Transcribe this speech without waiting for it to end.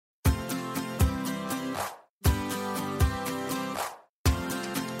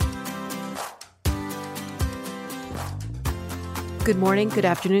Good morning, good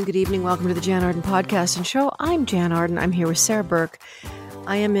afternoon, good evening. Welcome to the Jan Arden Podcast and Show. I'm Jan Arden. I'm here with Sarah Burke.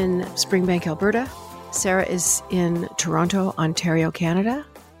 I am in Springbank, Alberta. Sarah is in Toronto, Ontario, Canada.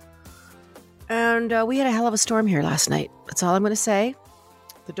 And we had a hell of a storm here last night. That's all I'm going to say.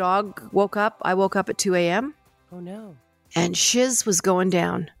 The dog woke up. I woke up at 2 a.m. Oh, no. And shiz was going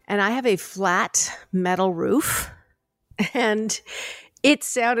down. And I have a flat metal roof. And it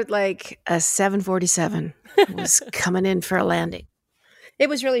sounded like a 747 was coming in for a landing. It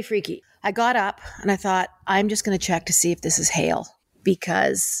was really freaky. I got up and I thought, I'm just going to check to see if this is hail,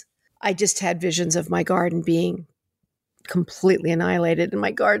 because I just had visions of my garden being completely annihilated. And my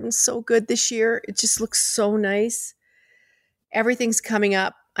garden's so good this year. It just looks so nice. Everything's coming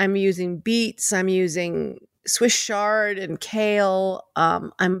up. I'm using beets. I'm using Swiss chard and kale.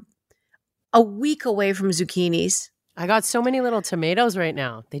 I'm a week away from zucchinis. I got so many little tomatoes right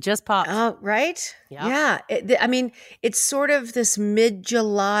now. They just popped. Right? Yep. Yeah. It's sort of this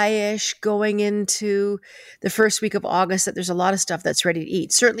mid-July-ish going into the first week of August that there's a lot of stuff that's ready to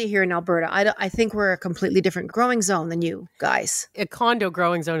eat. Certainly here in Alberta. I think we're a completely different growing zone than you guys. A condo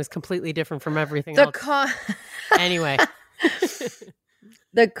growing zone is completely different from everything else. Anyway.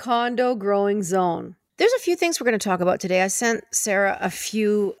 The condo growing zone. There's a few things we're going to talk about today. I sent Sarah a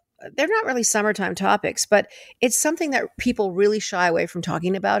few. They're not really summertime topics, but it's something that people really shy away from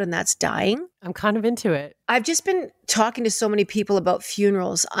talking about, and that's dying. I'm kind of into it. I've just been talking to so many people about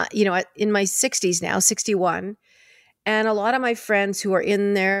funerals, in my 60s now, 61. And a lot of my friends who are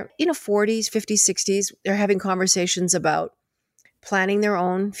in their, 40s, 50s, 60s, they're having conversations about planning their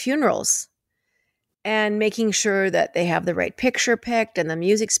own funerals and making sure that they have the right picture picked and the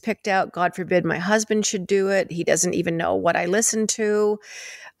music's picked out. God forbid my husband should do it. He doesn't even know what I listen to.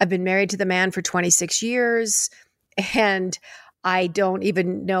 I've been married to the man for 26 years, and I don't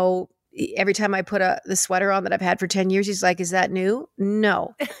even know. Every time I put the sweater on that I've had for 10 years, he's like, is that new?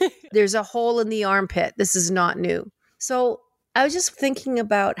 No. There's a hole in the armpit. This is not new. So I was just thinking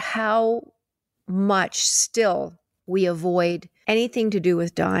about how much still we avoid anything to do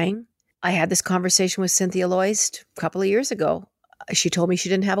with dying. I had this conversation with Cynthia Loist a couple of years ago. She told me she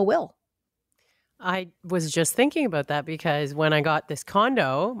didn't have a will. I was just thinking about that because when I got this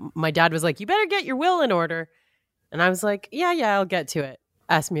condo, my dad was like, you better get your will in order. And I was like, yeah, I'll get to it.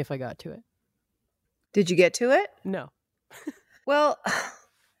 Ask me if I got to it. Did you get to it? No. Well,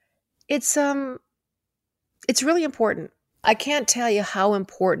 it's really important. I can't tell you how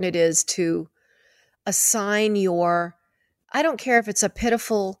important it is to assign I don't care if it's a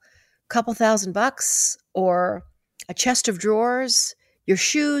pitiful couple $1,000 or a chest of drawers, your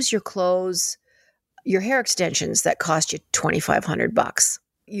shoes, your clothes, your hair extensions that cost you $2,500,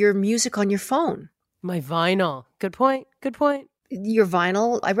 your music on your phone. My vinyl. Good point. Your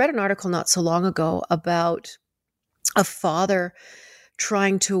vinyl. I read an article not so long ago about a father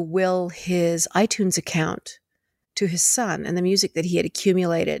trying to will his iTunes account to his son and the music that he had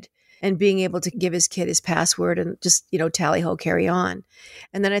accumulated, and being able to give his kid his password and just, tally-ho, carry on.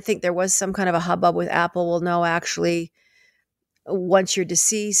 And then I think there was some kind of a hubbub with Apple. Well, no, actually, once you're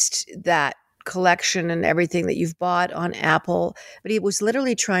deceased, that collection and everything that you've bought on Apple, but he was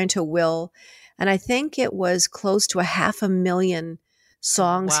literally trying to will, and I think it was close to 500,000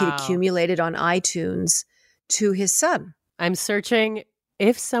 songs he'd accumulated on iTunes to his son. I'm searching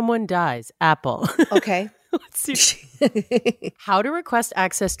if someone dies, Apple. Okay. Let's see. How to request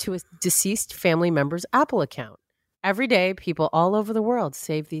access to a deceased family member's Apple account. Every day, people all over the world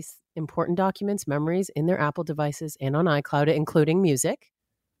save these important documents, memories in their Apple devices and on iCloud, including music.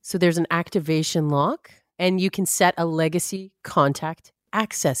 So there's an activation lock, and you can set a legacy contact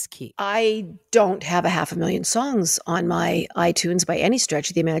access key. I don't have 500,000 songs on my iTunes by any stretch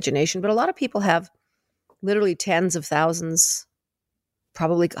of the imagination, but a lot of people have literally tens of thousands,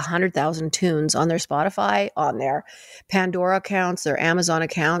 probably 100,000 tunes on their Spotify, on their Pandora accounts, their Amazon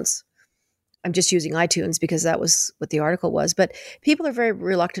accounts. I'm just using iTunes because that was what the article was. But people are very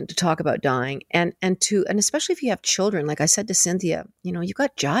reluctant to talk about dying, and especially if you have children. Like I said to Cynthia, you've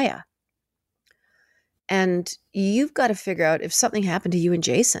got Jaya, and you've got to figure out if something happened to you and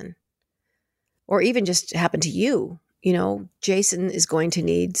Jason, or even just happened to you. Jason is going to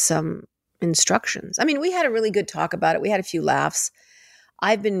need some instructions. I mean, we had a really good talk about it. We had a few laughs.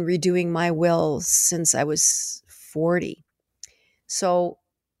 I've been redoing my will since I was 40, so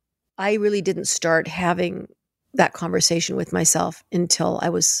I really didn't start having that conversation with myself until I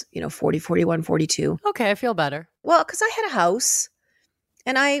was, 40, 41, 42. Okay, I feel better. Well, because I had a house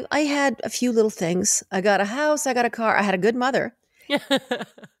and I had a few little things. I got a house, I got a car, I had a good mother.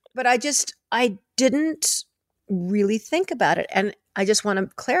 But I didn't really think about it. And I just want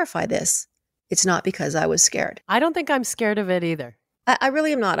to clarify this. it's not because I was scared. I don't think I'm scared of it either. I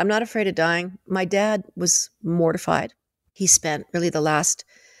really am not. I'm not afraid of dying. My dad was mortified. He spent really the last,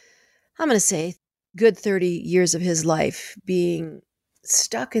 I'm going to say, good 30 years of his life being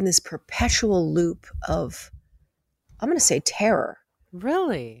stuck in this perpetual loop of, I'm going to say, terror.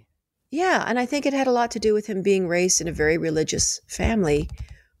 Really? Yeah. And I think it had a lot to do with him being raised in a very religious family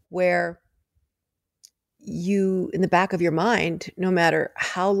where you, in the back of your mind, no matter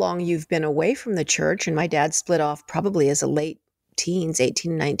how long you've been away from the church, and my dad split off probably as a late teens,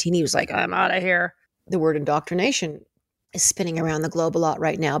 18, 19, he was like, I'm out of here. The word indoctrination is spinning around the globe a lot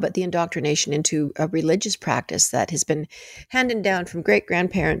right now, but the indoctrination into a religious practice that has been handed down from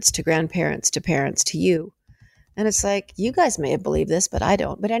great-grandparents to grandparents to parents to you. And it's like, you guys may have believed this, but I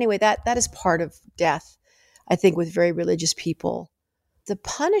don't. But anyway, that is part of death, I think, with very religious people. The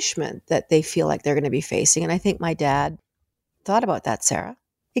punishment that they feel like they're going to be facing. And I think my dad thought about that, Sarah.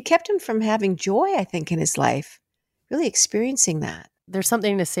 It kept him from having joy, I think, in his life, really experiencing that. There's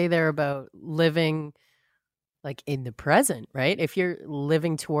something to say there about living like in the present, right? If you're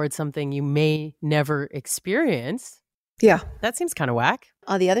living towards something you may never experience. Yeah. That seems kind of whack.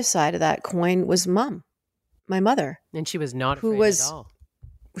 On the other side of that coin was Mom, my mother. And she was not afraid at all.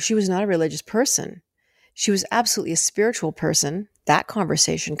 She was not a religious person. She was absolutely a spiritual person. That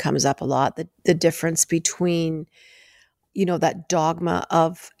conversation comes up a lot, the difference between, that dogma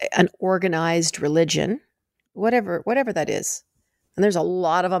of an organized religion, whatever that is. And there's a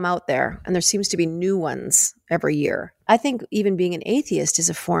lot of them out there, and there seems to be new ones every year. I think even being an atheist is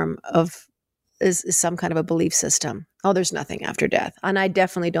a form of, is some kind of a belief system. Oh, there's nothing after death. And I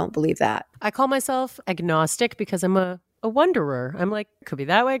definitely don't believe that. I call myself agnostic because I'm a wanderer. I'm like, could be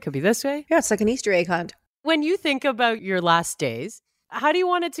that way, could be this way. Yeah, it's like an Easter egg hunt. When you think about your last days, how do you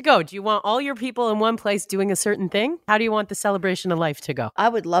want it to go? Do you want all your people in one place doing a certain thing? How do you want the celebration of life to go? I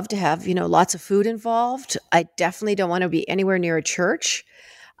would love to have, lots of food involved. I definitely don't want to be anywhere near a church.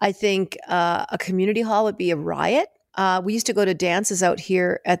 I think a community hall would be a riot. We used to go to dances out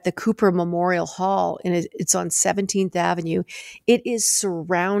here at the Cooper Memorial Hall, and it's on 17th Avenue. It is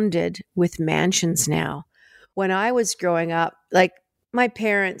surrounded with mansions now. When I was growing up, like my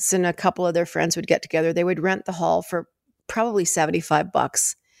parents and a couple of their friends would get together. They would rent the hall for probably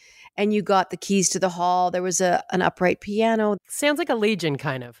 $75. And you got the keys to the hall. There was an upright piano. Sounds like a Legion,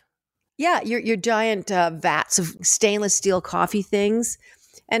 kind of. Yeah, your giant vats of stainless steel coffee things.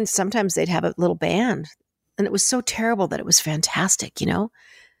 And sometimes they'd have a little band. And it was so terrible that it was fantastic,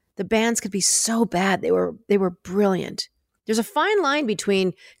 The bands could be so bad. They were brilliant. There's a fine line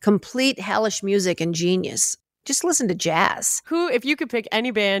between complete hellish music and genius. Just listen to jazz. Who, if you could pick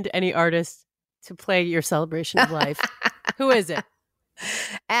any band, any artist to play your celebration of life, who is it?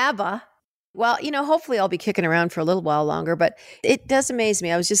 ABBA. Well, hopefully I'll be kicking around for a little while longer, but it does amaze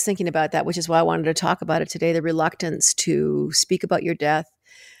me. I was just thinking about that, which is why I wanted to talk about it today, the reluctance to speak about your death.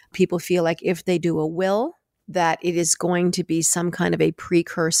 People feel like if they do a will, that it is going to be some kind of a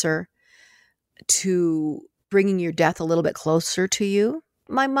precursor to bringing your death a little bit closer to you.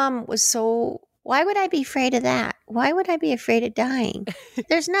 My mom was so, why would I be afraid of that? Why would I be afraid of dying?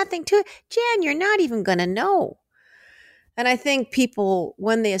 There's nothing to it. Jan, you're not even going to know. And I think people,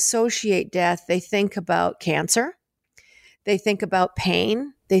 when they associate death, they think about cancer. They think about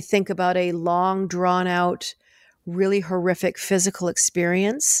pain. They think about a long, drawn out, really horrific physical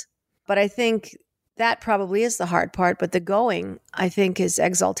experience. But I think that probably is the hard part. But the going, I think, is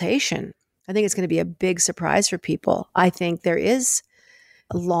exaltation. I think it's going to be a big surprise for people. I think there is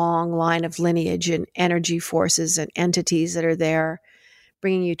a long line of lineage and energy forces and entities that are there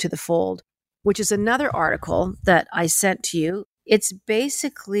bringing you to the fold, which is another article that I sent to you. It's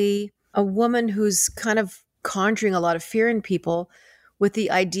basically a woman who's kind of conjuring a lot of fear in people with the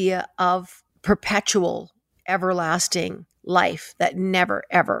idea of perpetual, everlasting life that never,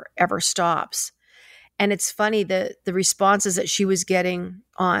 ever, ever stops. And it's funny, the responses that she was getting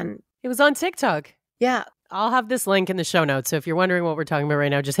on... It was on TikTok. Yeah. I'll have this link in the show notes. So if you're wondering what we're talking about right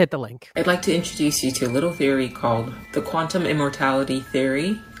now, just hit the link. I'd like to introduce you to a little theory called the quantum immortality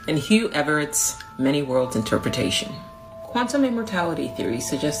theory and Hugh Everett's many worlds interpretation. Quantum immortality theory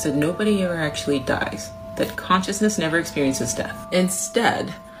suggests that nobody ever actually dies, that consciousness never experiences death. Instead,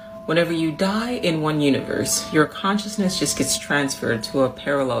 whenever you die in one universe, your consciousness just gets transferred to a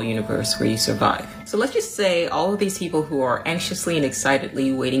parallel universe where you survive. So let's just say all of these people who are anxiously and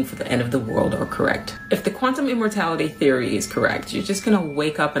excitedly waiting for the end of the world are correct. If the quantum immortality theory is correct, you're just going to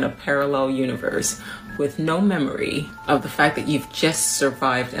wake up in a parallel universe with no memory of the fact that you've just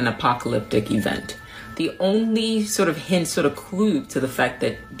survived an apocalyptic event. The only sort of hint, sort of clue to the fact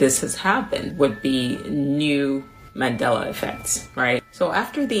that this has happened would be new Mandela effects, right? So So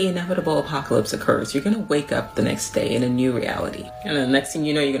after the inevitable apocalypse occurs, you're going to wake up the next day in a new reality. And the next thing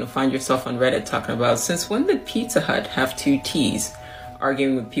you know, you're going to find yourself on Reddit talking about, since when did Pizza Hut have 2 T's?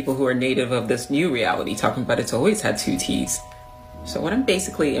 Arguing with people who are native of this new reality, talking about it's always had 2 T's. So what I'm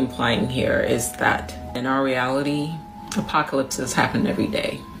basically implying here is that in our reality, apocalypses happen every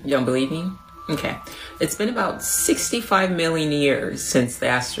day. You don't believe me? Okay. It's been about 65 million years since the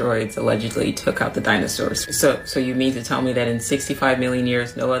asteroids allegedly took out the dinosaurs. So you mean to tell me that in 65 million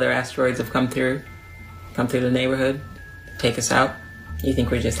years, no other asteroids have come through the neighborhood, take us out? You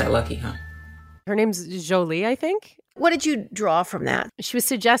think we're just that lucky, huh? Her name's Jolie, I think. What did you draw from that? She was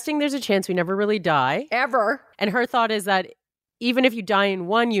suggesting there's a chance we never really die. Ever. And her thought is that even if you die in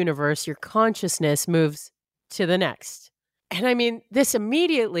one universe, your consciousness moves to the next. And I mean, this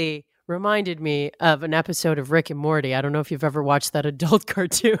immediately reminded me of an episode of Rick and Morty. I don't know if you've ever watched that adult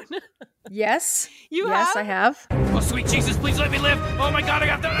cartoon. Yes. You Yes, have? I have. Oh, sweet Jesus, please let me live. Oh my God, I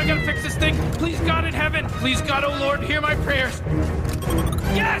gotta fix this thing. Please, God in heaven. Please, God, oh Lord, hear my prayers.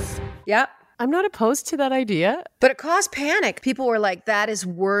 Yes! Yep. I'm not opposed to that idea. But it caused panic. People were like, that is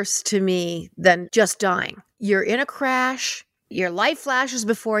worse to me than just dying. You're in a crash, your life flashes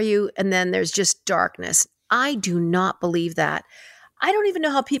before you, and then there's just darkness. I do not believe that. I don't even know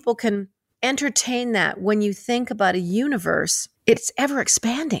how people can entertain that when you think about a universe. It's ever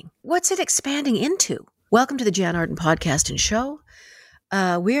expanding. What's it expanding into? Welcome to the Jan Arden Podcast and Show.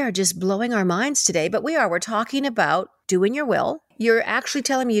 We are just blowing our minds today, but we're talking about doing your will. You're actually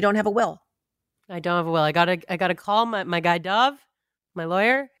telling me you don't have a will. I don't have a will. I gotta call my guy Dove, my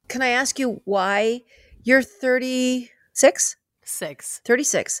lawyer. Can I ask you why you're 36?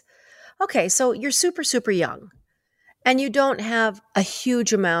 36. Okay, so you're super, super young. And you don't have a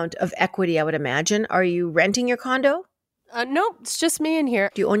huge amount of equity, I would imagine. Are you renting your condo? No, it's just me in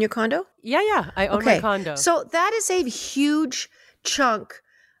here. Do you own your condo? Yeah. I own my condo. So that is a huge chunk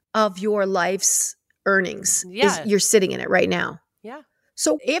of your life's earnings. Yeah. You're sitting in it right now. Yeah.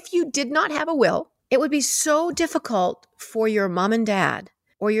 So if you did not have a will, it would be so difficult for your mom and dad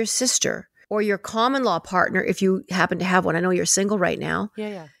or your sister or your common law partner, if you happen to have one. I know you're single right now.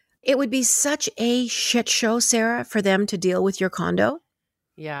 Yeah. It would be such a shit show, Sarah, for them to deal with your condo.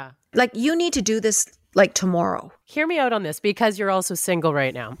 Yeah. Like, you need to do this like tomorrow. Hear me out on this because you're also single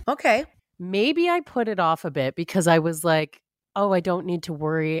right now. Okay. Maybe I put it off a bit because I was like, oh, I don't need to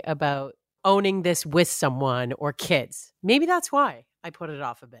worry about owning this with someone or kids. Maybe that's why I put it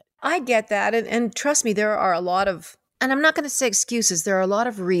off a bit. I get that. And trust me, there are a lot of, and I'm not going to say excuses, there are a lot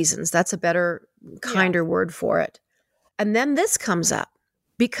of reasons. That's a better, kinder word for it. And then this comes up.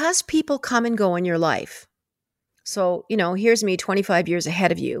 Because people come and go in your life. So, here's me 25 years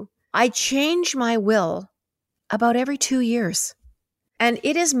ahead of you. I change my will about every 2 years. And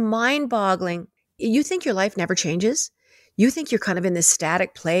it is mind-boggling. You think your life never changes? You think you're kind of in this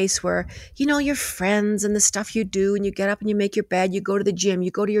static place where, your friends and the stuff you do, and you get up and you make your bed, you go to the gym,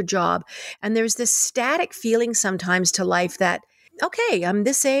 you go to your job. And there's this static feeling sometimes to life that, okay, I'm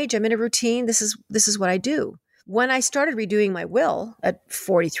this age, I'm in a routine, this is what I do. When I started redoing my will at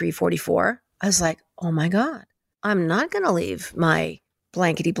 43, 44, I was like, oh my God, I'm not going to leave my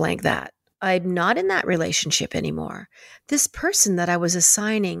blankety blank that. I'm not in that relationship anymore. This person that I was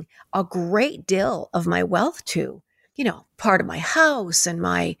assigning a great deal of my wealth to, part of my house and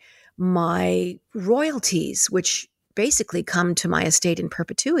my royalties, which basically come to my estate in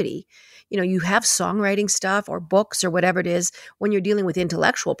perpetuity. You have songwriting stuff or books or whatever it is when you're dealing with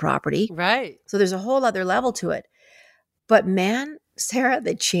intellectual property. Right. So there's a whole other level to it. But man, Sarah,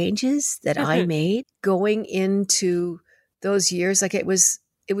 the changes that I made going into those years, like it was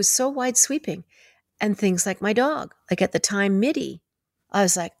so wide sweeping. And things like my dog, like at the time, Mitty, I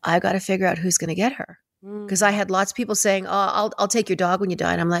was like, I got to figure out who's going to get her. Because I had lots of people saying, oh, I'll take your dog when you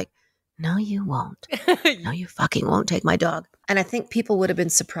die. And I'm like, no, you won't. No, you fucking won't take my dog. And I think people would have been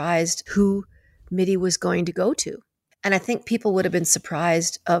surprised who Mitty was going to go to. And I think people would have been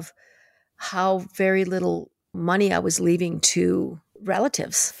surprised of how very little money I was leaving to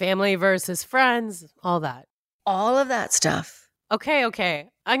relatives. Family versus friends, all that. All of that stuff. Okay.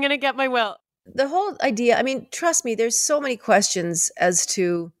 I'm going to get my will. The whole idea, trust me, there's so many questions as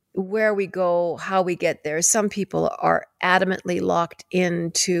to where we go, how we get there. Some people are adamantly locked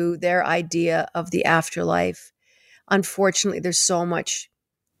into their idea of the afterlife. Unfortunately, there's so much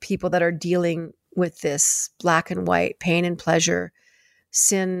people that are dealing with this black and white, pain and pleasure,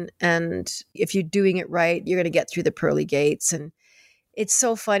 sin. And if you're doing it right, you're going to get through the pearly gates. And it's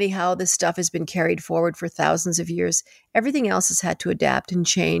so funny how this stuff has been carried forward for thousands of years. Everything else has had to adapt and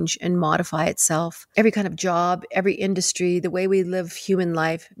change and modify itself. Every kind of job, every industry, the way we live human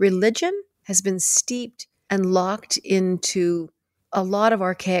life. Religion has been steeped and locked into a lot of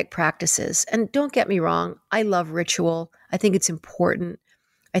archaic practices. And don't get me wrong, I love ritual. I think it's important.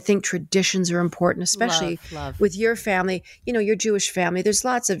 I think traditions are important, especially Love. with your family, your Jewish family. There's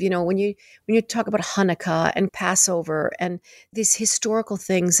lots of, when you talk about Hanukkah and Passover and these historical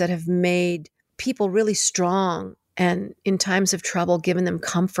things that have made people really strong and in times of trouble, given them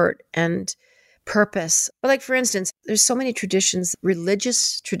comfort and purpose. But like, for instance, there's so many traditions,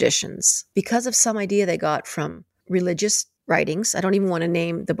 religious traditions, because of some idea they got from religious writings. I don't even want to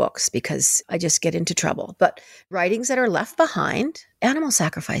name the books because I just get into trouble. But writings that are left behind, animal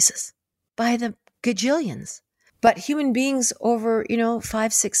sacrifices by the gajillions. But human beings over,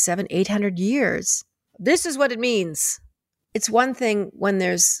 5, 6, 7, 800 years, this is what it means. It's one thing when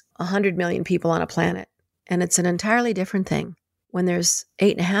there's 100 million people on a planet, and it's an entirely different thing when there's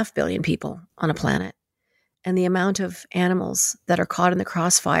 8.5 billion people on a planet, and the amount of animals that are caught in the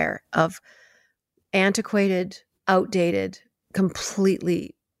crossfire of antiquated, outdated,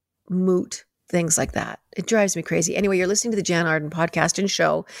 completely moot things like that. It drives me crazy. Anyway, you're listening to the Jan Arden podcast and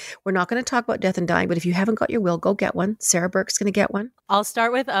show. We're not going to talk about death and dying, but if you haven't got your will, go get one. Sarah Burke's going to get one. I'll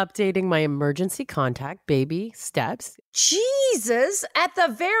start with updating my emergency contact, baby steps. Jesus, at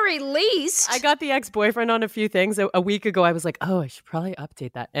the very least. I got the ex-boyfriend on a few things. A week ago, I was like, I should probably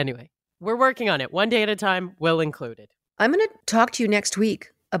update that. Anyway, we're working on it. One day at a time, will included. I'm going to talk to you next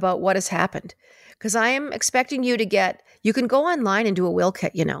week about what has happened, because I am expecting you to you can go online and do a will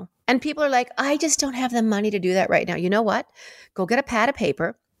kit, And people are like, I just don't have the money to do that right now. You know what? Go get a pad of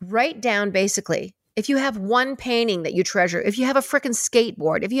paper, write down basically, if you have one painting that you treasure, if you have a frickin'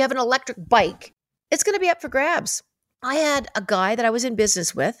 skateboard, if you have an electric bike, it's going to be up for grabs. I had a guy that I was in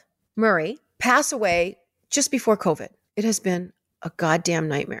business with, Murray, pass away just before COVID. It has been a goddamn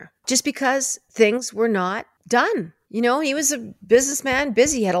nightmare just because things were not done. He was a businessman,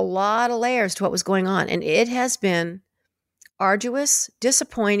 busy, he had a lot of layers to what was going on. And it has been arduous,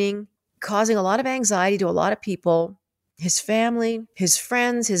 disappointing, causing a lot of anxiety to a lot of people, his family, his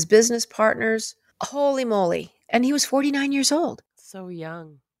friends, his business partners. Holy moly. And he was 49 years old. So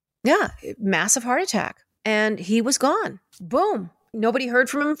young. Yeah, massive heart attack. And he was gone. Boom. Nobody heard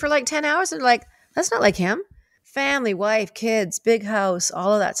from him for like 10 hours. And like, that's not like him. Family, wife, kids, big house,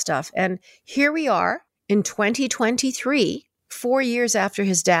 all of that stuff. And here we are in 2023, 4 years after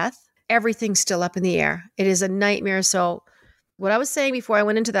his death. Everything's still up in the air. It is a nightmare. So what I was saying before I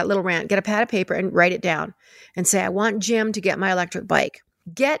went into that little rant, get a pad of paper and write it down and say, I want Jim to get my electric bike.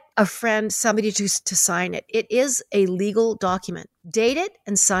 Get a friend, somebody to sign it. It is a legal document. Date it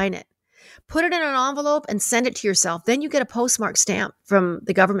and sign it. Put it in an envelope and send it to yourself. Then you get a postmark stamp from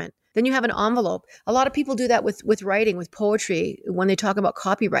the government. Then you have an envelope. A lot of people do that with writing, with poetry, when they talk about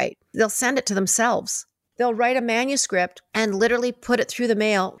copyright. They'll send it to themselves. They'll write a manuscript and literally put it through the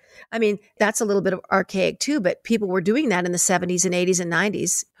mail. I mean, that's a little bit of archaic too, but people were doing that in the 70s and 80s and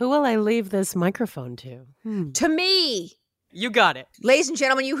 90s. Who will I leave this microphone to? To me. You got it. Ladies and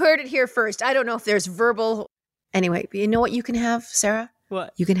gentlemen, you heard it here first. I don't know if there's verbal. Anyway, you know what you can have, Sarah?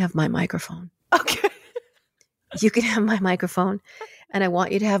 What? You can have my microphone. Okay. You can have my microphone. And I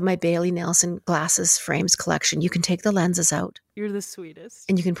want you to have my Bailey Nelson glasses frames collection. You can take the lenses out. You're the sweetest.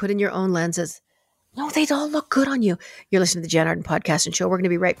 And you can put in your own lenses. No, they'd all look good on you. You're listening to the Jan Arden podcast and show. We're going to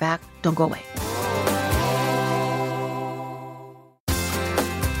be right back. Don't go away.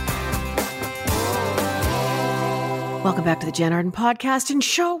 Welcome back to the Jan Arden podcast and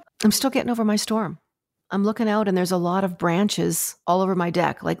show. I'm still getting over my storm. I'm looking out and there's a lot of branches all over my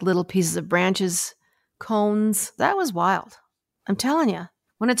deck, like little pieces of branches, cones. That was wild. I'm telling you,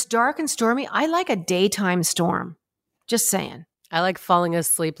 when it's dark and stormy, I like a daytime storm. Just saying. I like falling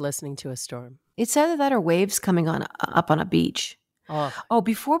asleep listening to a storm. It's either that or waves coming up on a beach. Oh,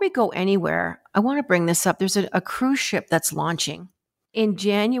 before we go anywhere, I want to bring this up. There's a cruise ship that's launching in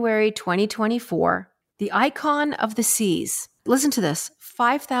January 2024. The Icon of the Seas. Listen to this.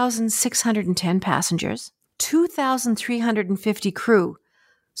 5,610 passengers, 2,350 crew.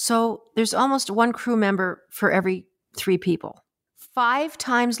 So there's almost one crew member for every 3 people. 5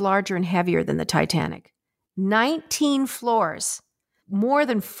 times larger and heavier than the Titanic. 19 floors, more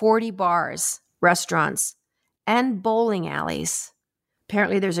than 40 bars, restaurants, and bowling alleys.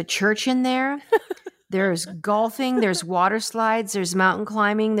 Apparently there's a church in there. There's golfing, there's water slides, there's mountain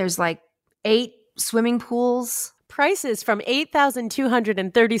climbing, there's like 8 swimming pools. Prices from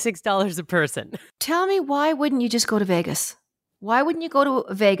 $8,236 a person. Tell me, why wouldn't you just go to Vegas? Why wouldn't you go to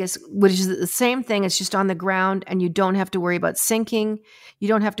Vegas, which is the same thing, it's just on the ground and you don't have to worry about sinking. You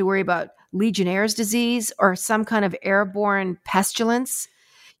don't have to worry about Legionnaire's disease or some kind of airborne pestilence.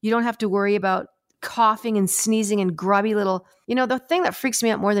 You don't have to worry about coughing and sneezing and grubby little, the thing that freaks me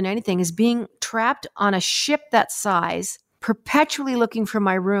out more than anything is being trapped on a ship that size perpetually looking for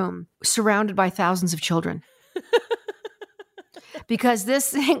my room, surrounded by thousands of children. Because this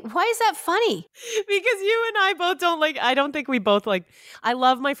thing, why is that funny? Because you and I both don't like, I don't think we both like, I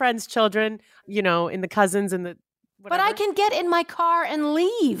love my friends' children, you know, and the cousins and the whatever. But I can get in my car and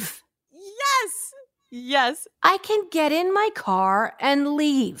leave. Yes. I can get in my car and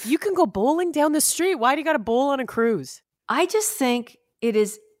leave. You can go bowling down the street. Why do you got to bowl on a cruise? I just think it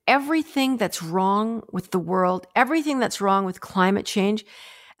is everything that's wrong with the world, everything that's wrong with climate change.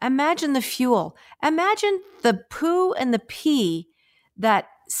 Imagine the fuel. Imagine the poo and the pee that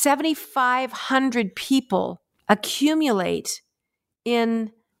 7,500 people accumulate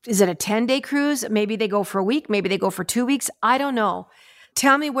in, is it a 10-day cruise? Maybe they go for a week. Maybe they go for 2 weeks. I don't know.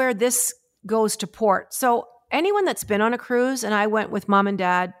 Tell me where this goes to port. So anyone that's been on a cruise, and I went with mom and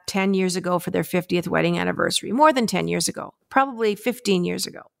dad 10 years ago for their 50th wedding anniversary, more than 10 years ago, probably 15 years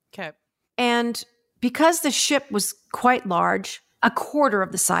ago. Okay. And because the ship was quite large, a quarter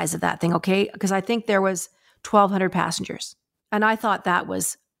of the size of that thing, okay? Because I think there was 1,200 passengers. And I thought that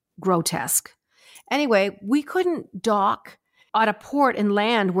was grotesque. Anyway, we couldn't dock at a port and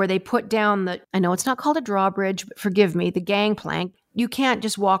land where they put down the, I know it's not called a drawbridge, but forgive me, the gangplank. You can't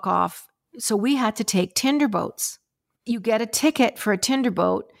just walk off. So we had to take tinder boats. You get a ticket for a tinder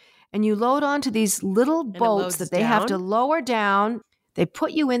boat and you load onto these little boats that they have to lower down. They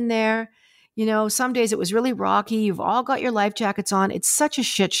put you in there. You know, some days it was really rocky. You've all got your life jackets on. It's such a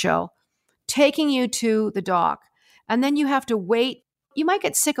shit show. Taking you to the dock. And then you have to wait. You might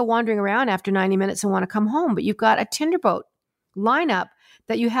get sick of wandering around after 90 minutes and want to come home, but you've got a tinder boat lineup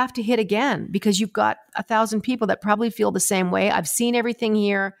that you have to hit again because you've got 1,000 people that probably feel the same way. I've seen everything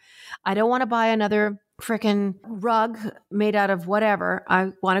here. I don't want to buy another freaking rug made out of whatever.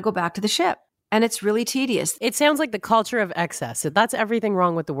 I want to go back to the ship. And it's really tedious. It sounds like the culture of excess. That's everything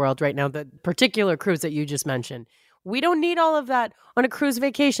wrong with the world right now, the particular cruise that you just mentioned. We don't need all of that on a cruise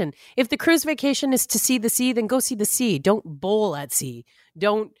vacation. If the cruise vacation is to see the sea, then go see the sea. Don't bowl at sea.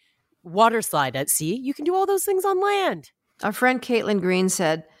 Don't water slide at sea. You can do all those things on land. Our friend Caitlin Green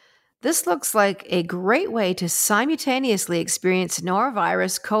said, this looks like a great way to simultaneously experience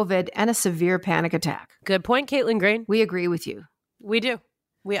norovirus, COVID, and a severe panic attack. Good point, Caitlin Green. We agree with you. We do.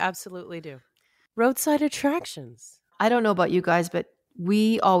 We absolutely do. Roadside attractions. I don't know about you guys, but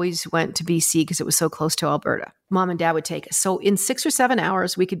we always went to BC because it was so close to Alberta. Mom and dad would take us. So in 6 or 7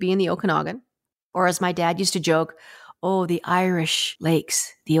 hours, we could be in the Okanagan. Or as my dad used to joke, oh, the Irish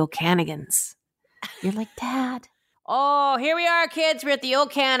lakes, the Okanagans. You're like, Dad. Oh, here we are, kids. We're at the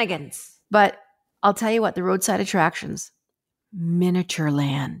Okanagans. But I'll tell you what, the roadside attractions, Miniature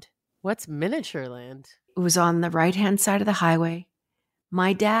Land. What's Miniature Land? It was on the right-hand side of the highway.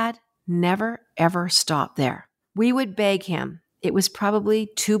 My dad never, ever stopped there. We would beg him. It was probably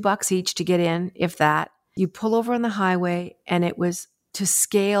 $2 each to get in, if that. You pull over on the highway, and it was to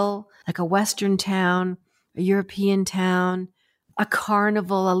scale like a Western town, a European town, a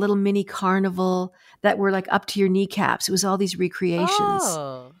carnival, a little mini carnival that were like up to your kneecaps. It was all these recreations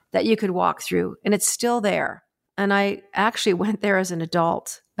that you could walk through, and it's still there. And I actually went there as an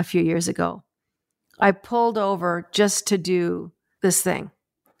adult a few years ago. I pulled over just to do this thing.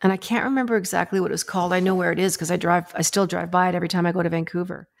 And I can't remember exactly what it was called. I know where it is because I still drive by it every time I go to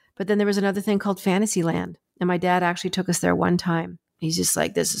Vancouver. But then there was another thing called Fantasyland. And my dad actually took us there one time. He's just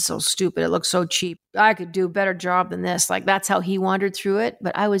like, this is so stupid. It looks so cheap. I could do a better job than this. Like, that's how he wandered through it.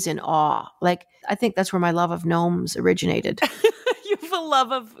 But I was in awe. Like, I think that's where my love of gnomes originated. You have a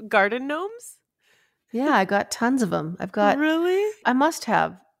love of garden gnomes? Yeah, I got tons of them. Really? I must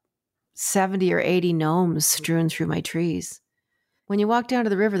have 70 or 80 gnomes strewn through my trees. When you walk down to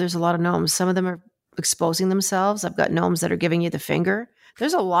the river, there's a lot of gnomes. Some of them are exposing themselves. I've got gnomes that are giving you the finger.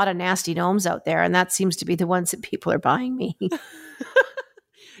 There's a lot of nasty gnomes out there, and that seems to be the ones that people are buying me.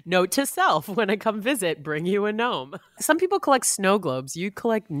 Note to self, when I come visit, bring you a gnome. Some people collect snow globes. You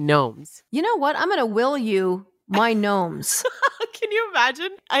collect gnomes. You know what? I'm going to will you my gnomes. Can you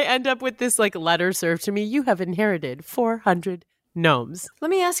imagine? I end up with this like letter served to me. You have inherited 400 gnomes.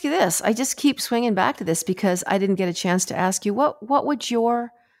 Let me ask you this. I just keep swinging back to this because I didn't get a chance to ask you, what would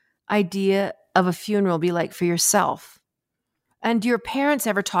your idea of a funeral be like for yourself? And do your parents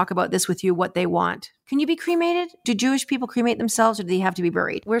ever talk about this with you, what they want? Can you be cremated? Do Jewish people cremate themselves, or do they have to be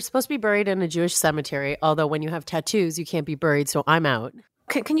buried? We're supposed to be buried in a Jewish cemetery, although when you have tattoos, you can't be buried, so I'm out.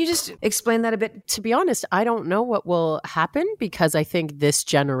 Can you just explain that a bit? To be honest, I don't know what will happen because I think this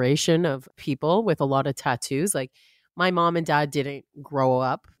generation of people with a lot of tattoos, like my mom and dad didn't grow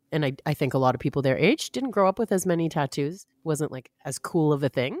up, and I think a lot of people their age didn't grow up with as many tattoos. It wasn't like as cool of a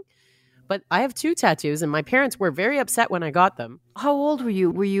thing. But I have 2 tattoos, and my parents were very upset when I got them. How old were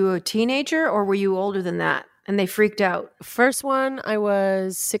you? Were you a teenager, or were you older than that? and they freaked out? First one, I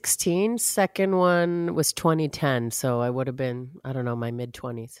was 16. Second one was 2010. So I would have been, I don't know, my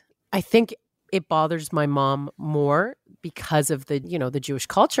mid-20s. I think it bothers my mom more because of the, the Jewish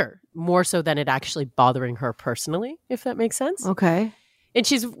culture, more so than it actually bothering her personally, if that makes sense. Okay. And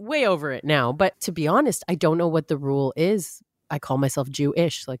she's way over it now. But to be honest, I don't know what the rule is. I call myself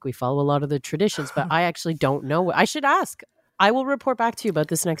Jewish, like we follow a lot of the traditions, but I actually don't know. I should ask. I will report back to you about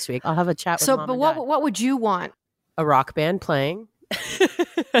this next week. I'll have a chat with Mom and Dad. What would you want? A rock band playing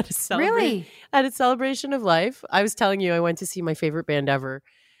at a celebration of life. I was telling you, I went to see my favorite band ever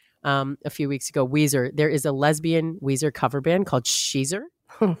a few weeks ago, Weezer. There is a lesbian Weezer cover band called Sheezer.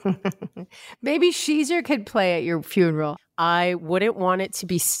 Maybe Sheezer could play at your funeral. I wouldn't want it to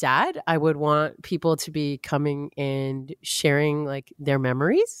be sad. I would want people to be coming and sharing like their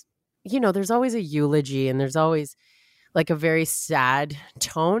memories. There's always a eulogy and there's always like a very sad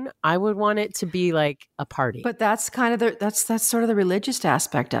tone. I would want it to be like a party. But that's kind of that's sort of the religious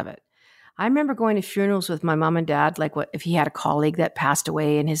aspect of it. I remember going to funerals with my mom and dad, like if he had a colleague that passed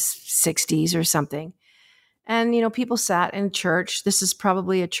away in his 60s or something. And, people sat in church. This is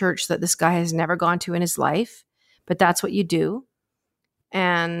probably a church that this guy has never gone to in his life, but that's what you do.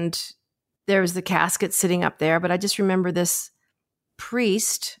 And there was the casket sitting up there. But I just remember this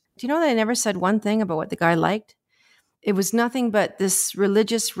priest. Do you know that I never said one thing about what the guy liked? It was nothing but this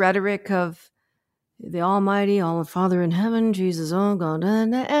religious rhetoric of the Almighty, all Father in heaven, Jesus, oh God,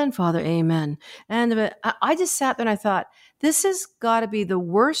 and Father, amen. And I just sat there and I thought, this has got to be the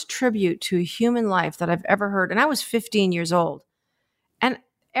worst tribute to a human life that I've ever heard. And I was 15 years old. And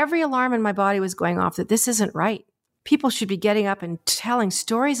every alarm in my body was going off that this isn't right. People should be getting up and telling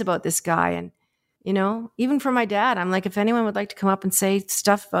stories about this guy. And, even for my dad, I'm like, if anyone would like to come up and say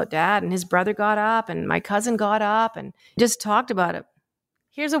stuff about Dad, and his brother got up and my cousin got up and just talked about it.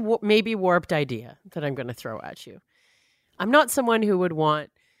 Here's a maybe warped idea that I'm going to throw at you. I'm not someone who would want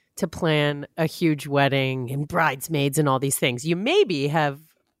to plan a huge wedding and bridesmaids and all these things. You maybe have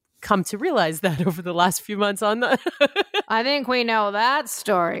come to realize that over the last few months on the... I think we know that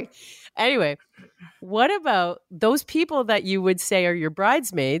story. Anyway, what about those people that you would say are your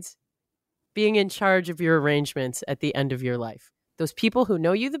bridesmaids being in charge of your arrangements at the end of your life? Those people who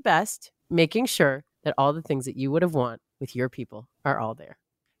know you the best, making sure that all the things that you would have want with your people are all there.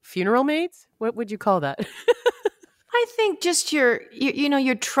 Funeral maids? What would you call that? I think just your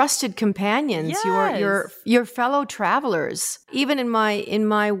trusted companions, yes. your fellow travelers. Even in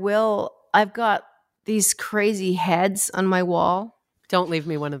my will, I've got these crazy heads on my wall. Don't leave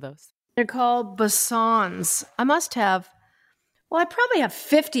me one of those. They're called basons. I probably have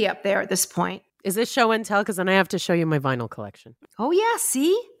 50 up there at this point. Is this show and tell? Because then I have to show you my vinyl collection. Oh yeah,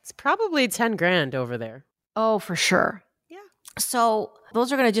 see? It's probably 10 grand over there. Oh, for sure. Yeah. So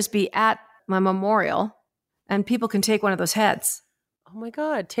those are going to just be at my memorial. And people can take one of those heads. Oh my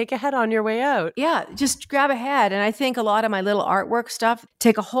God, take a head on your way out. Yeah, just grab a head. And I think a lot of my little artwork stuff,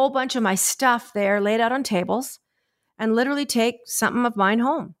 take a whole bunch of my stuff there, lay it out on tables, and literally take something of mine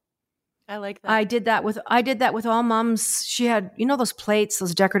home. I like that. I did that with all Mom's. She had, those plates,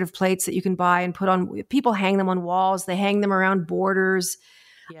 those decorative plates that you can buy and put on, people hang them on walls. They hang them around borders.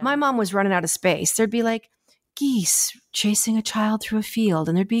 Yeah. My mom was running out of space. There'd be like geese chasing a child through a field,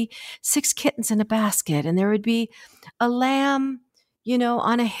 and there'd be 6 kittens in a basket, and there would be a lamb,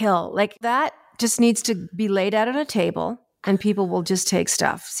 on a hill. Like that just needs to be laid out on a table, and people will just take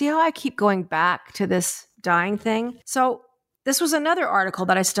stuff. See how I keep going back to this dying thing? So this was another article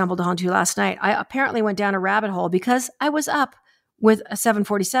that I stumbled onto last night. I apparently went down a rabbit hole because I was up with a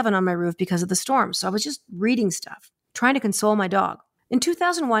 747 on my roof because of the storm. So I was just reading stuff, trying to console my dog. In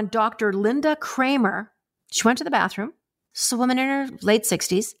 2001, Dr. Linda Kramer, she went to the bathroom. This is a woman in her late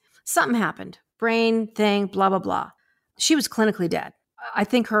 60s. Something happened. Brain thing, blah, blah, blah. She was clinically dead. I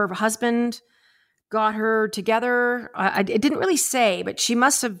think her husband got her together. It didn't really say, but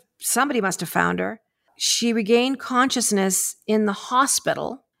somebody must have found her. She regained consciousness in the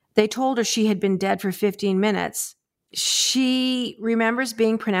hospital. They told her she had been dead for 15 minutes. She remembers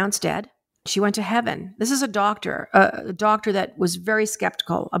being pronounced dead. She went to heaven. This is a doctor that was very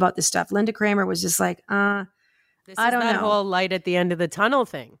skeptical about this stuff. Linda Kramer was just like, I don't know. That whole light at the end of the tunnel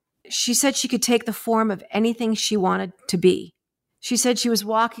thing. She said she could take the form of anything she wanted to be. She said she was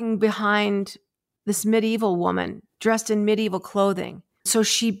walking behind this medieval woman dressed in medieval clothing. So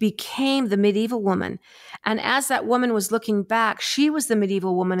she became the medieval woman. And as that woman was looking back, she was the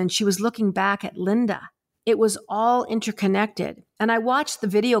medieval woman, and she was looking back at Linda. It was all interconnected. And I watched the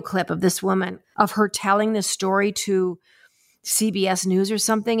video clip of this woman, of her telling this story to CBS News or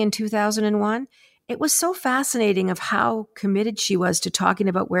something in 2001. It was so fascinating of how committed she was to talking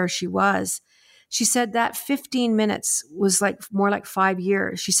about where she was. She said that 15 minutes was like more like 5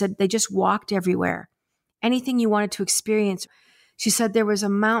 years. She said they just walked everywhere. Anything you wanted to experience. She said there was a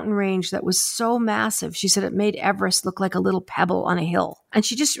mountain range that was so massive. She said it made Everest look like a little pebble on a hill. And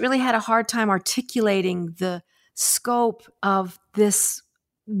she just really had a hard time articulating the scope of this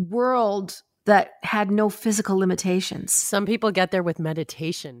world that had no physical limitations. Some people get there with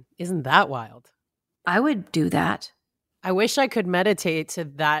meditation. Isn't that wild? I would do that. I wish I could meditate to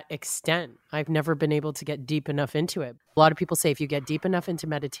that extent. I've never been able to get deep enough into it. A lot of people say if you get deep enough into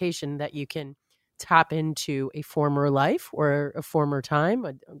meditation that you can tap into a former life or a former time,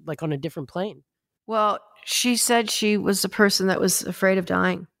 like on a different plane. Well, she said she was a person that was afraid of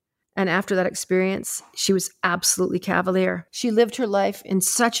dying. And after that experience, she was absolutely cavalier. She lived her life in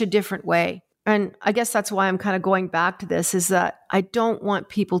such a different way. And I guess that's why I'm kind of going back to this, is that I don't want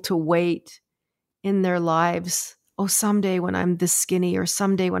people to wait in their lives. Oh, someday when I'm this skinny, or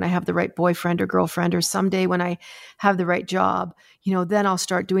someday when I have the right boyfriend or girlfriend, or someday when I have the right job, then I'll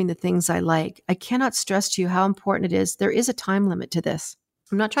start doing the things I like. I cannot stress to you how important it is. There is a time limit to this.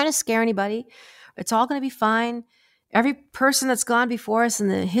 I'm not trying to scare anybody. It's all going to be fine. Every person that's gone before us in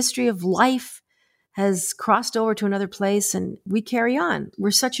the history of life has crossed over to another place, and we carry on.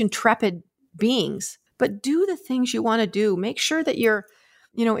 We're such intrepid beings. But do the things you want to do. Make sure that you're,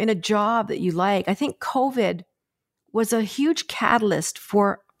 in a job that you like. I think COVID was a huge catalyst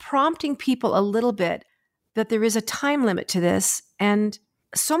for prompting people a little bit that there is a time limit to this. And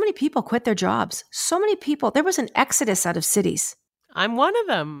so many people quit their jobs. So many people, there was an exodus out of cities. I'm one of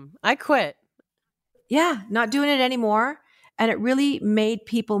them. I quit. Yeah, not doing it anymore. And it really made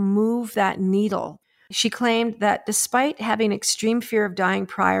people move that needle. She claimed that despite having extreme fear of dying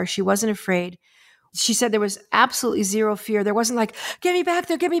prior, she wasn't afraid. She said there was absolutely zero fear. There wasn't like, get me back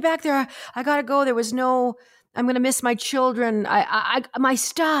there. I got to go. There was no, I'm going to miss my children. My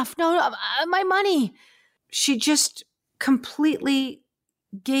stuff. No, my money. She just completely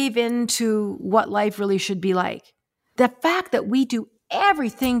gave in to what life really should be like. The fact that we do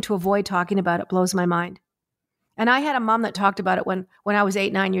everything to avoid talking about it blows my mind. And I had a mom that talked about it when I was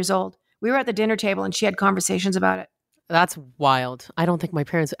 8, 9 years old. We were at the dinner table and she had conversations about it. That's wild. I don't think my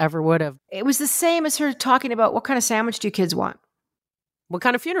parents ever would have. It was the same as her talking about what kind of sandwich do you kids want? What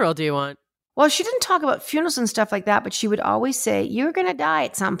kind of funeral do you want? Well, she didn't talk about funerals and stuff like that, but she would always say, you're going to die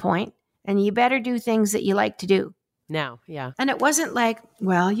at some point and you better do things that you like to do. Now, yeah. And it wasn't like,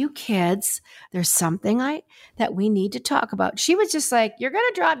 well, you kids, there's something that we need to talk about. She was just like, you're going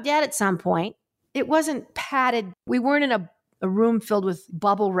to drop dead at some point. It wasn't padded. We weren't in a room filled with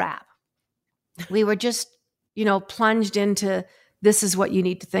bubble wrap. We were just, plunged into this is what you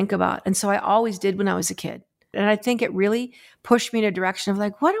need to think about. And so I always did when I was a kid. And I think it really pushed me in a direction of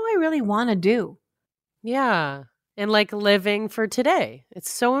like, what do I really want to do? Yeah. And like living for today.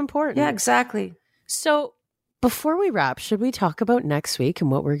 It's so important. Yeah, exactly. So before we wrap, should we talk about next week and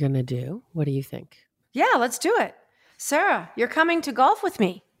what we're going to do? What do you think? Yeah, let's do it. Sarah, you're coming to golf with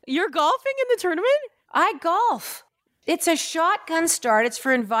me. You're golfing in the tournament? I golf. It's a shotgun start. It's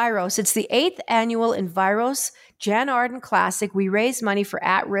for Enviros. It's the 8th annual Enviros Jan Arden Classic. We raise money for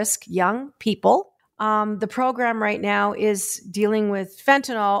at-risk young people. The program right now is dealing with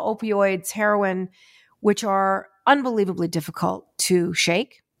fentanyl, opioids, heroin, which are unbelievably difficult to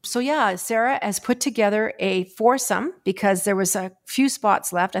shake. So yeah, Sarah has put together a foursome because there was a few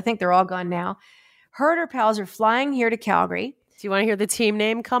spots left. I think they're all gone now. Her and her pals are flying here to Calgary. Do you want to hear the team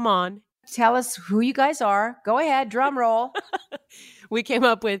name? Come on. Tell us who you guys are. Go ahead, drum roll. We came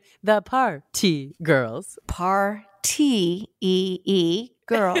up with the Party Girls. Party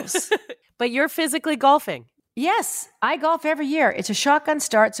Girls. But you're physically golfing. Yes, I golf every year. It's a shotgun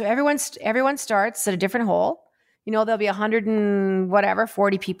start, so everyone starts at a different hole. There'll be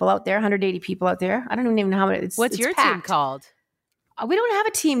 40 people out there, 180 people out there. I don't even know how many. What's your packed. team called? We don't have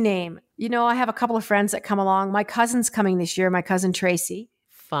a team name. I have a couple of friends that come along. My cousin's coming this year, my cousin Tracy.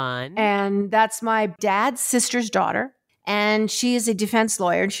 Fun. And that's my dad's sister's daughter. And she is a defense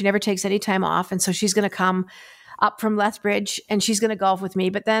lawyer and she never takes any time off. And so she's going to come up from Lethbridge and she's going to golf with me.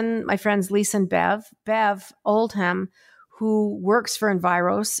 But then my friends Lisa and Bev Oldham, who works for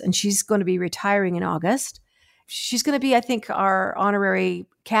Enviros, and she's going to be retiring in August. She's going to be, I think, our honorary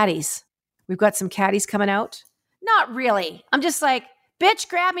caddies. We've got some caddies coming out. Not really. I'm just like, bitch,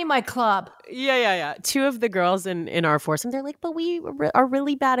 grab me my club. Yeah. Two of the girls in our foursome, they're like, but we are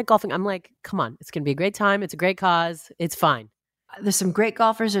really bad at golfing. I'm like, come on. It's going to be a great time. It's a great cause. It's fine. There's some great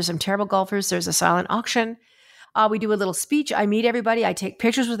golfers. There's some terrible golfers. There's a silent auction. We do a little speech. I meet everybody. I take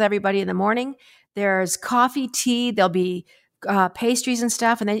pictures with everybody in the morning. There's coffee, tea. There'll be pastries and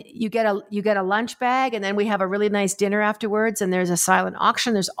stuff, and then you get a lunch bag, and then we have a really nice dinner afterwards, and there's a silent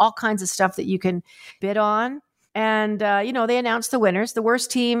auction. There's all kinds of stuff that you can bid on. And they announce the winners. The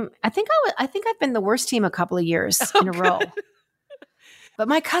worst team, I think I've been the worst team a couple of years in a row. But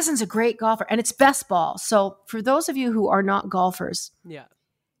my cousin's a great golfer, and it's best ball. So for those of you who are not golfers,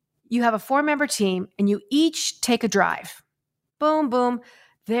 you have a 4-member team, and you each take a drive. Boom, boom.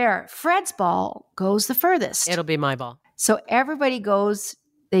 There, Fred's ball goes the furthest. It'll be my ball. So everybody goes,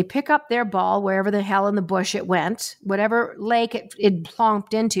 they pick up their ball wherever the hell in the bush it went, whatever lake it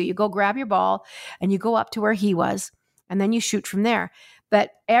plonked into. You go grab your ball and you go up to where he was, and then you shoot from there.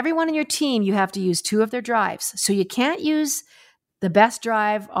 But everyone in your team, you have to use 2 of their drives. So you can't use the best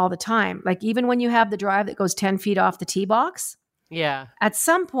drive all the time. Like even when you have the drive that goes 10 feet off the tee box. Yeah. At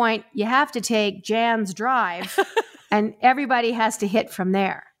some point, you have to take Jan's drive and everybody has to hit from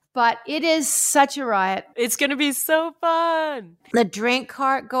there. But it is such a riot. It's going to be so fun. The drink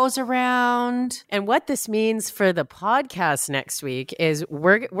cart goes around. And what this means for the podcast next week is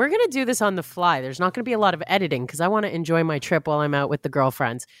we're going to do this on the fly. There's not going to be a lot of editing because I want to enjoy my trip while I'm out with the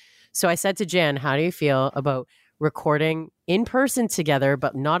girlfriends. So I said to Jan, how do you feel about recording in person together,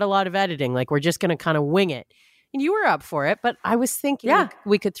 but not a lot of editing? Like we're just going to kind of wing it. And you were up for it, but I was thinking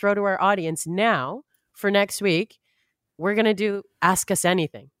we could throw to our audience now for next week. We're going to do Ask Us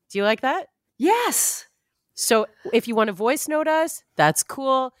Anything. Do you like that? Yes. So if you want to voice note us, that's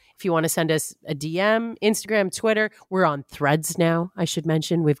cool. If you want to send us a DM, Instagram, Twitter, we're on Threads now, I should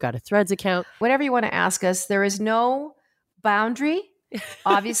mention. We've got a Threads account. Whatever you want to ask us, there is no boundary.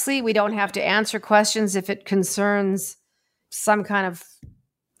 Obviously, we don't have to answer questions if it concerns some kind of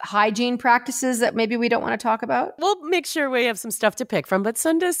hygiene practices that maybe we don't want to talk about. We'll make sure we have some stuff to pick from, but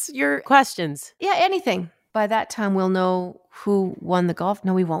send us your questions. Yeah, anything. By that time, we'll know who won the golf.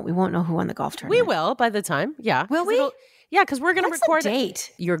 No, we won't. We won't know who won the golf tournament. We will by the time. Yeah. Will we? Yeah, because we're going to record the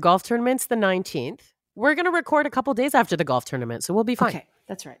date. Your golf tournament's the 19th. We're going to record a couple days after the golf tournament, so we'll be fine. Okay,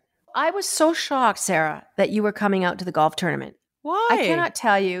 that's right. I was so shocked, Sarah, that you were coming out to the golf tournament. Why? I cannot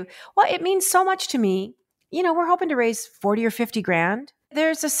tell you. Well, it means so much to me. You know, we're hoping to raise 40 or 50 grand.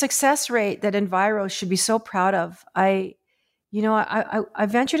 There's a success rate that Enviro should be so proud of. I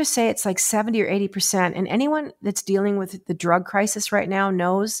venture to say it's like 70 or 80%. And anyone that's dealing with the drug crisis right now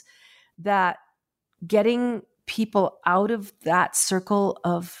knows that getting people out of that circle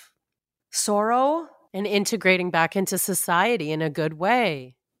of sorrow and integrating back into society in a good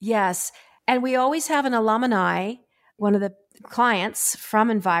way. Yes. And we always have an alumni, one of the clients from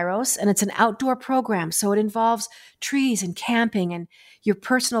Enviros, and it's an outdoor program. So it involves trees and camping and your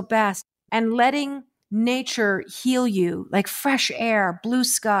personal best and letting nature heal you, like fresh air, blue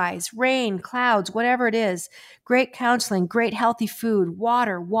skies, rain, clouds, whatever it is, great counseling, great healthy food,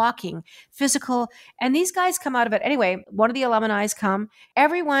 water, walking, physical. And these guys come out of it. Anyway, one of the alumni come.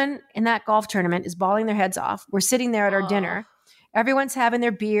 Everyone in that golf tournament is bawling their heads off. We're sitting there at our dinner. Everyone's having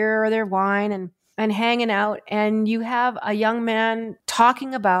their beer or their wine and hanging out. And you have a young man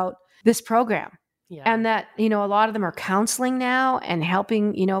talking about this program. Yeah. And that, a lot of them are counseling now and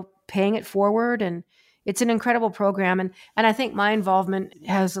helping, paying it forward. And it's an incredible program. And I think my involvement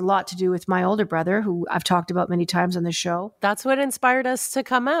has a lot to do with my older brother, who I've talked about many times on the show. That's what inspired us to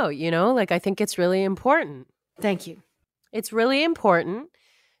come out, I think it's really important. Thank you. It's really important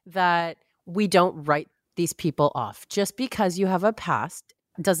that we don't write these people off. Just because you have a past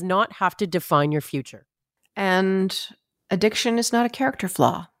does not have to define your future. And addiction is not a character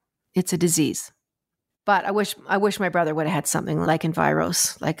flaw. It's a disease. But I wish my brother would have had something like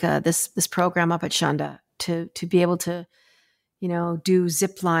Enviros, like this program up at Shunda to be able to, do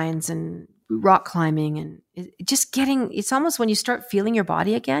zip lines and rock climbing and it's almost when you start feeling your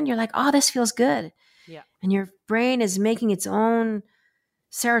body again, you're like, oh, this feels good. Yeah. And your brain is making its own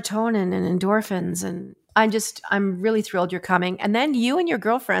serotonin and endorphins. And I'm really thrilled you're coming. And then you and your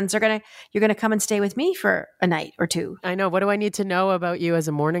girlfriends you're going to come and stay with me for a night or two. I know. What do I need to know about you as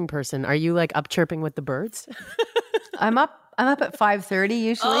a morning person? Are you like up chirping with the birds? I'm up at 5:30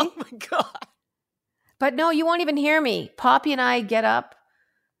 usually. Oh my God. But no, you won't even hear me. Poppy and I get up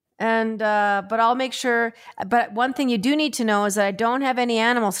and, but I'll make sure. But one thing you do need to know is that I don't have any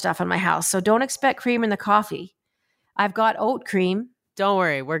animal stuff in my house. So don't expect cream in the coffee. I've got oat cream. Don't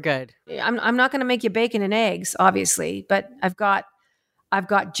worry, we're good. I'm not going to make you bacon and eggs, obviously, but I've got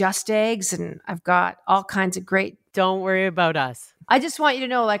just eggs and I've got all kinds of great. Don't worry about us. I just want you to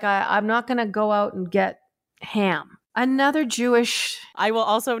know, I'm not going to go out and get ham. Another Jewish. I will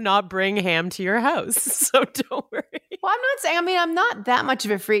also not bring ham to your house, so don't worry. Well, I'm not saying. I'm not that much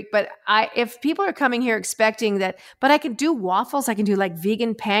of a freak, but if people are coming here expecting that, but I can do waffles. I can do like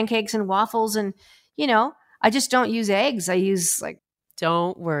vegan pancakes and waffles, and I just don't use eggs. I use like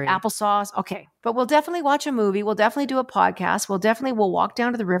Don't worry. applesauce. Okay. But we'll definitely watch a movie. We'll definitely do a podcast. We'll walk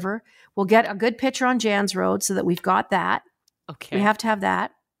down to the river. We'll get a good picture on Jan's Road so that we've got that. Okay. We have to have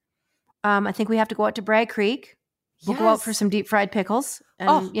that. I think we have to go out to Bragg Creek. We'll go out for some deep fried pickles.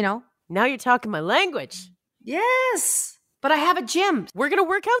 And, Now you're talking my language. Yes. But I have a gym. We're going to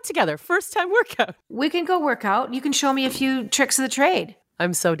work out together. First time workout. We can go work out. You can show me a few tricks of the trade.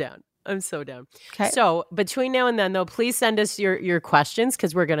 I'm so down. Okay. So between now and then, though, please send us your questions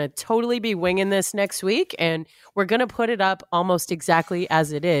because we're going to totally be winging this next week. And we're going to put it up almost exactly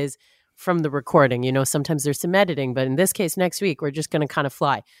as it is from the recording. Sometimes there's some editing, but in this case, next week, we're just going to kind of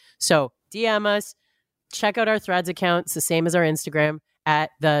fly. So DM us. Check out our Threads account. It's the same as our Instagram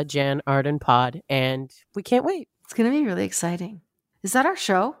at the Jan Arden Pod. And we can't wait. It's going to be really exciting. Is that our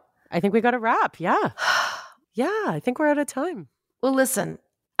show? I think we got a wrap. Yeah. Yeah, I think we're out of time. Well, listen,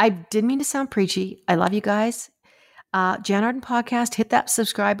 I didn't mean to sound preachy. I love you guys. Jan Arden Podcast, hit that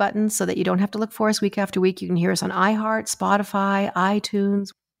subscribe button so that you don't have to look for us week after week. You can hear us on iHeart, Spotify, iTunes,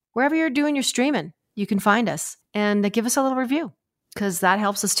 wherever you're doing your streaming, you can find us. And give us a little review because that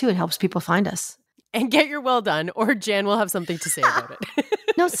helps us too. It helps people find us. And get your will done, or Jan will have something to say about it.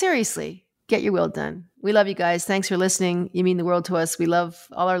 No, seriously, get your will done. We love you guys. Thanks for listening. You mean the world to us. We love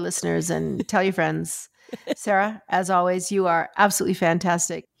all our listeners, and tell your friends. Sarah, as always, you are absolutely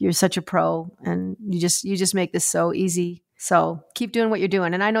fantastic. You're such a pro, and you just make this so easy. So keep doing what you're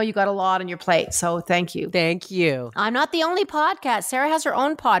doing. And I know you got a lot on your plate, so thank you. Thank you. I'm not the only podcast. Sarah has her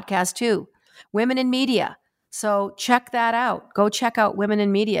own podcast too, Women in Media. So check that out. Go check out Women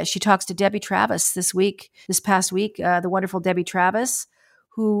in Media. She talks to Debbie Travis this past week, the wonderful Debbie Travis,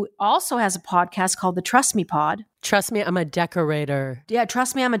 who also has a podcast called the Trust Me Pod. Trust me, I'm a decorator. Yeah,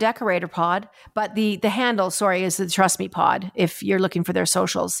 Trust Me, I'm a Decorator Pod. But the handle, is the Trust Me Pod if you're looking for their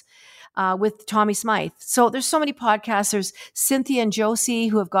socials. With Tommy Smythe. So there's so many podcasts. There's Cynthia and Josie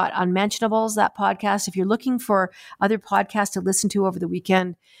who have got Unmentionables, that podcast. If you're looking for other podcasts to listen to over the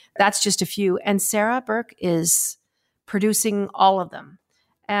weekend, that's just a few. And Sarah Burke is producing all of them.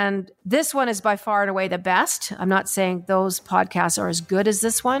 And this one is by far and away the best. I'm not saying those podcasts are as good as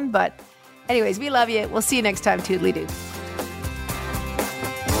this one, but anyways, we love you. We'll see you next time. Toodly-doo.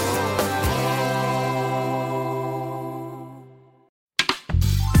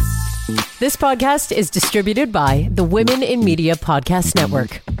 This podcast is distributed by the Women in Media Podcast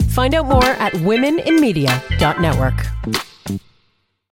Network. Find out more at womeninmedia.network.